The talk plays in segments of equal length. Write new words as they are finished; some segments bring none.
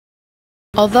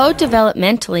Although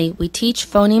developmentally we teach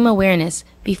phoneme awareness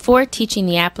before teaching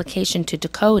the application to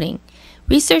decoding,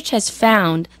 research has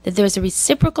found that there is a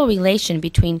reciprocal relation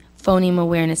between phoneme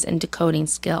awareness and decoding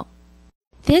skill.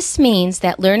 This means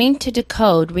that learning to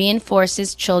decode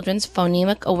reinforces children's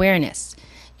phonemic awareness,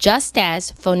 just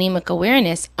as phonemic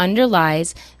awareness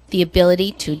underlies the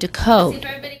ability to decode.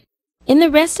 In the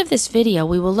rest of this video,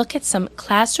 we will look at some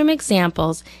classroom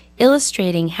examples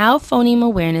illustrating how phoneme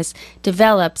awareness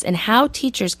develops and how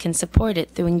teachers can support it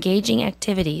through engaging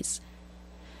activities.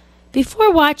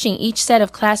 Before watching each set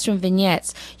of classroom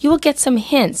vignettes, you will get some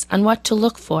hints on what to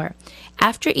look for.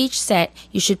 After each set,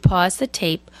 you should pause the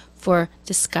tape for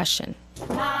discussion.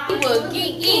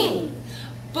 Boogie in,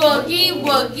 boogie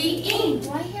woogie in. Do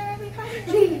I hear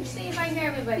everybody? See if I hear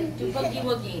everybody. Do boogie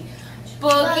woogie.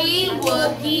 Boogie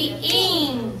woogie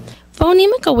in.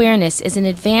 Phonemic awareness is an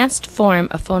advanced form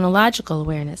of phonological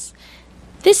awareness.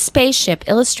 This spaceship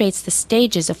illustrates the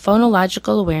stages of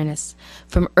phonological awareness,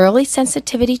 from early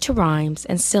sensitivity to rhymes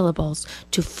and syllables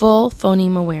to full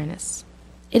phoneme awareness.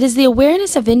 It is the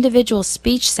awareness of individual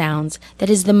speech sounds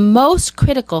that is the most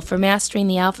critical for mastering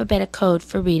the alphabetic code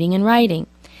for reading and writing.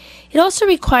 It also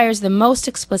requires the most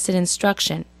explicit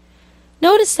instruction.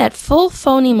 Notice that full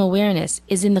phoneme awareness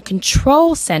is in the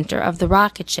control center of the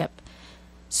rocket ship.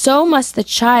 So must the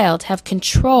child have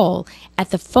control at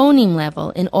the phoneme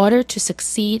level in order to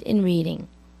succeed in reading.